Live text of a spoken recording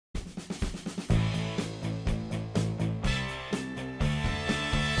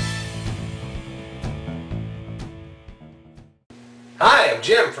Hi, I'm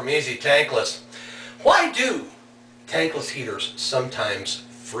Jim from Easy Tankless. Why do tankless heaters sometimes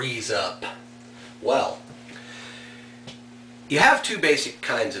freeze up? Well, you have two basic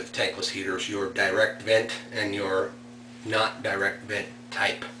kinds of tankless heaters, your direct vent and your not direct vent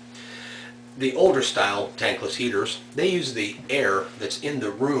type. The older style tankless heaters, they use the air that's in the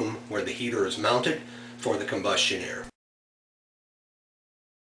room where the heater is mounted for the combustion air.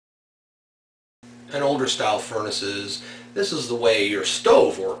 And older style furnaces, this is the way your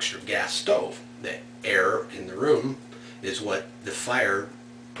stove works, your gas stove. The air in the room is what the fire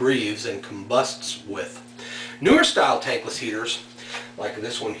breathes and combusts with. Newer style tankless heaters, like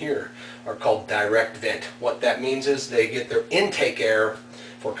this one here, are called direct vent. What that means is they get their intake air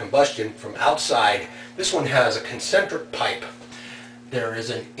for combustion from outside. This one has a concentric pipe. There is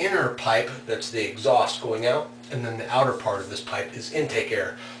an inner pipe that's the exhaust going out, and then the outer part of this pipe is intake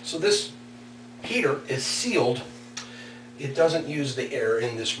air. So this heater is sealed. It doesn't use the air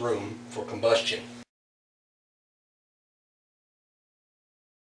in this room for combustion.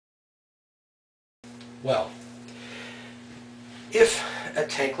 Well, if a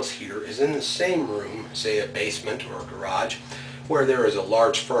tankless heater is in the same room, say a basement or a garage, where there is a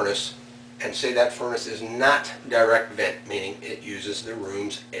large furnace, and say that furnace is not direct vent, meaning it uses the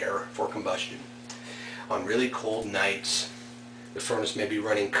room's air for combustion. On really cold nights, the furnace may be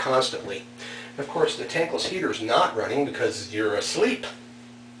running constantly. Of course, the tankless heater is not running because you're asleep.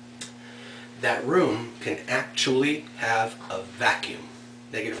 That room can actually have a vacuum,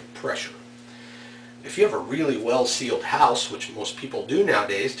 negative pressure. If you have a really well-sealed house, which most people do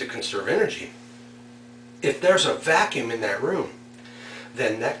nowadays to conserve energy, if there's a vacuum in that room,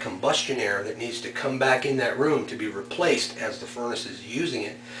 then that combustion air that needs to come back in that room to be replaced as the furnace is using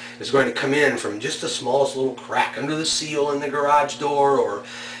it is going to come in from just the smallest little crack under the seal in the garage door, or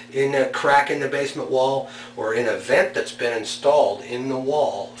in a crack in the basement wall, or in a vent that's been installed in the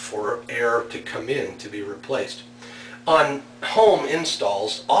wall for air to come in to be replaced. On home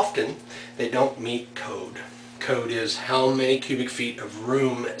installs, often they don't meet code. Code is how many cubic feet of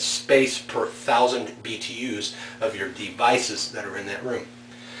room space per 1,000 BTUs of your devices that are in that room.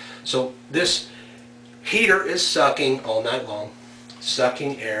 So this heater is sucking all night long,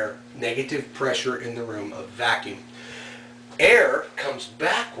 sucking air, negative pressure in the room, a vacuum. Air comes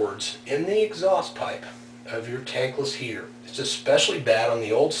backwards in the exhaust pipe of your tankless heater. It's especially bad on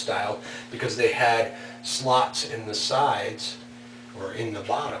the old style because they had slots in the sides or in the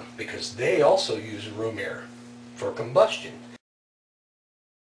bottom, because they also use room air for combustion.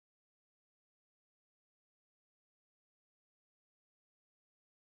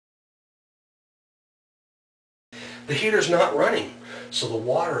 The heater's not running, so the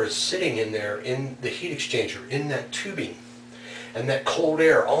water is sitting in there in the heat exchanger, in that tubing, and that cold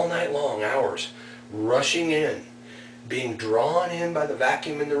air all night long, hours, rushing in, being drawn in by the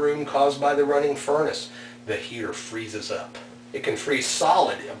vacuum in the room caused by the running furnace. The heater freezes up. It can freeze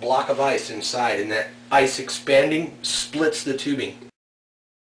solid, a block of ice inside, and that ice expanding splits the tubing.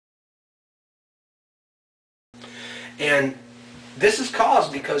 And this is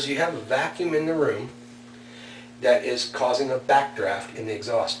caused because you have a vacuum in the room that is causing a backdraft in the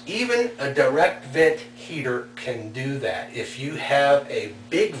exhaust. Even a direct vent heater can do that. If you have a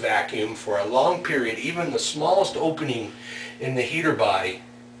big vacuum for a long period, even the smallest opening in the heater body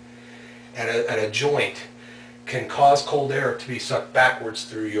at a joint can cause cold air to be sucked backwards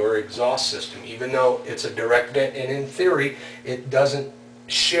through your exhaust system, even though it's a direct vent, and in theory it doesn't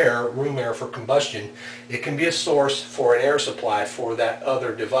share room air for combustion. It can be a source for an air supply for that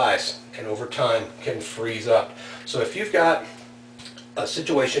other device, and over time can freeze up. So if you've got a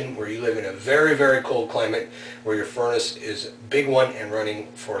situation where you live in a very, very cold climate, where your furnace is a big one and running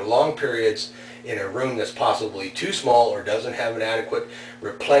for long periods in a room that's possibly too small or doesn't have an adequate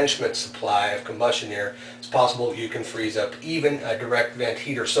replenishment supply of combustion air, it's possible you can freeze up even a direct vent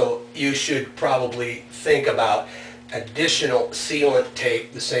heater. So you should probably think about additional sealant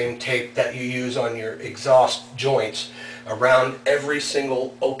tape, the same tape that you use on your exhaust joints, around every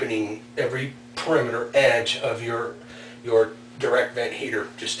single opening, every perimeter edge of your direct vent heater,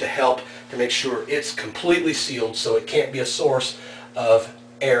 just to help to make sure it's completely sealed so it can't be a source of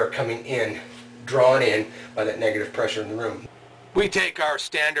air coming in, drawn in by that negative pressure in the room. We take our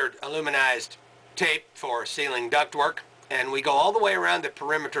standard aluminized tape for sealing ductwork, and we go all the way around the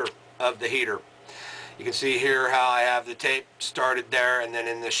perimeter of the heater. You can see here how I have the tape started there, and then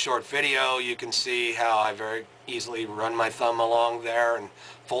in this short video you can see how I very easily run my thumb along there and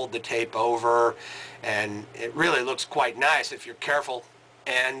fold the tape over, and it really looks quite nice if you're careful.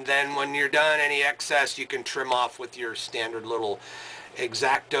 And then when you're done, any excess you can trim off with your standard little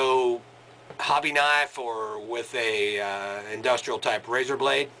X-Acto hobby knife or with a industrial type razor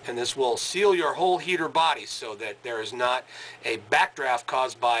blade, and this will seal your whole heater body so that there is not a backdraft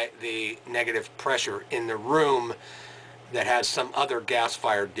caused by the negative pressure in the room that has some other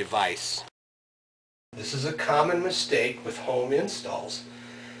gas-fired device. This is a common mistake with home installs.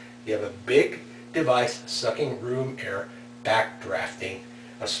 You have a big device sucking room air, backdrafting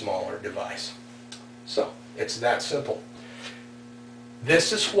a smaller device. So it's that simple.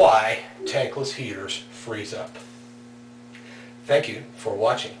 This is why tankless heaters freeze up. Thank you for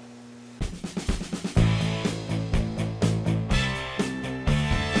watching.